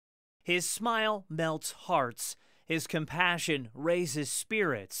His smile melts hearts. His compassion raises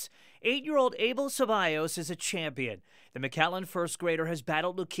spirits. 8-year-old Abel Ceballos is a champion. The McAllen first grader has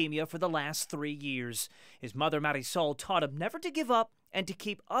battled leukemia for the last 3 years. His mother, Marisol, taught him never to give up and to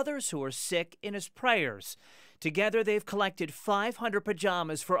keep others who are sick in his prayers. Together, they've collected 500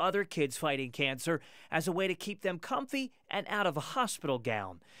 pajamas for other kids fighting cancer as a way to keep them comfy and out of a hospital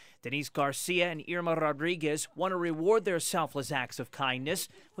gown. Denise Garcia and Irma Rodriguez want to reward their selfless acts of kindness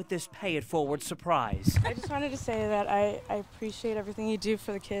with this pay-it-forward surprise. I just wanted to say that I appreciate everything you do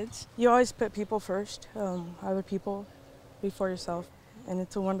for the kids. You always put people first, other people before yourself. And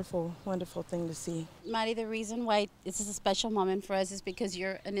it's a wonderful, wonderful thing to see. Mari, the reason why this is a special moment for us is because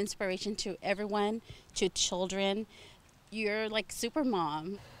you're an inspiration to everyone, to children. You're like super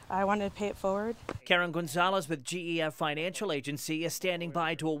mom. I wanted to pay it forward. Karen Gonzalez with GEF Financial Agency is standing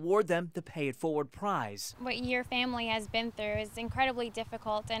by to award them the Pay It Forward prize. What your family has been through is incredibly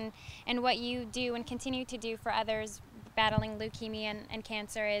difficult, and what you do and continue to do for others battling leukemia and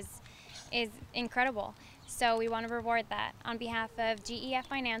cancer is incredible. So we want to reward that. On behalf of GEF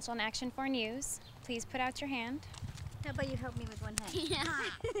Financial and Action 4 News, please put out your hand. How about you help me with one hand? Yeah.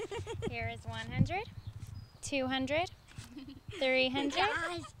 Here is 100, 200, 300,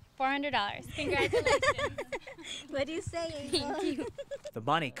 $400. Congratulations. What do you say? Thank you. The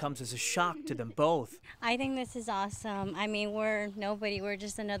money comes as a shock to them both. I think this is awesome. I mean, we're nobody. We're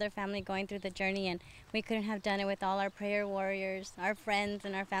just another family going through the journey, and we couldn't have done it with all our prayer warriors, our friends,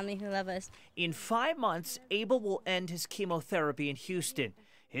 and our family who love us. In 5 months, Abel will end his chemotherapy in Houston.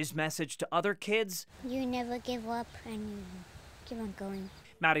 His message to other kids: You never give up and you keep on going.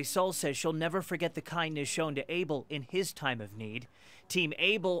 Marisol says she'll never forget the kindness shown to Abel in his time of need. Team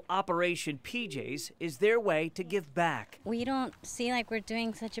Abel Operation PJs is their way to give back. We don't see like we're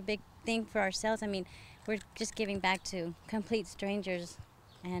doing such a big thing for ourselves. I mean, we're just giving back to complete strangers,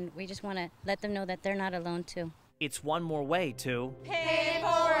 and we just want to let them know that they're not alone too. It's one more way to pay it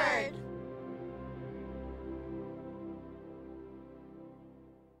forward.